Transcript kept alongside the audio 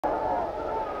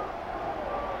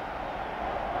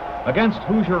Against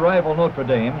Hoosier rival Notre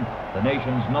Dame, the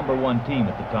nation's #1 team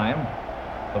at the time,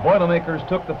 the Boilermakers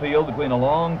took the field between a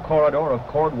long corridor of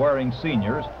cord-wearing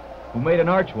seniors who made an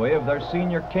archway of their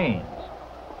senior canes.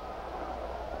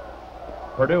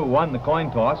 Purdue won the coin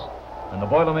toss, and the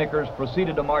Boilermakers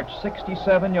proceeded to march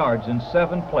 67 yards in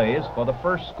 7 plays for the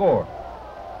first score.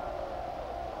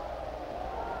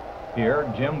 Here,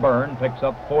 Jim Byrne picks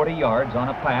up 40 yards on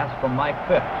a pass from Mike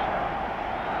Phipps.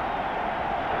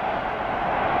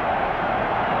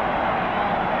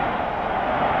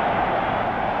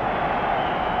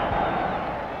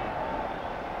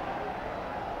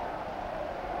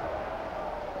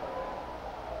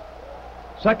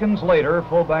 Seconds later,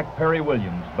 fullback Perry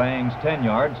Williams bangs 10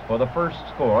 yards for the first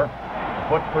score to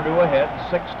put Purdue ahead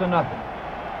 6-0.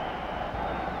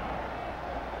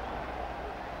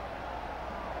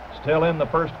 Still in the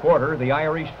first quarter, the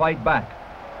Irish fight back.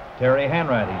 Terry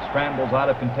Hanratty scrambles out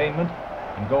of containment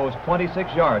and goes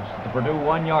 26 yards to the Purdue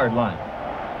 1-yard line.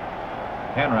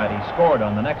 Hanratty scored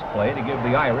on the next play to give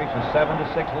the Irish a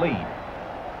 7-6 lead.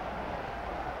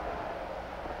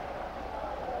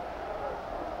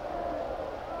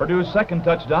 Purdue's second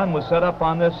touchdown was set up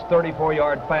on this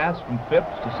 34-yard pass from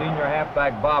Phipps to senior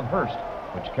halfback Bob Hurst,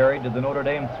 which carried to the Notre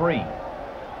Dame 3.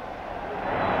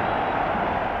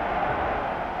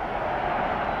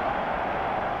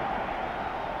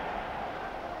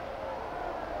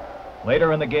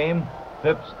 Later in the game,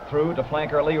 Phipps threw to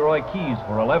flanker Leroy Keys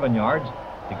for 11 yards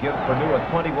to give Purdue a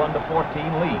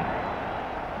 21-14 lead.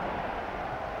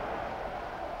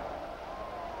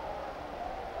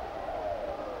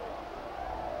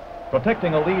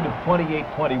 Protecting a lead of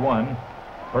 28-21,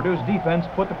 Purdue's defense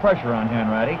put the pressure on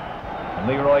Hanratty, and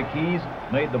Leroy Keys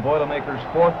made the Boilermakers'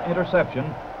 4th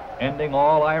interception, ending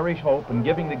all Irish hope and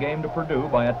giving the game to Purdue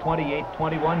by a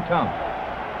 28-21 count.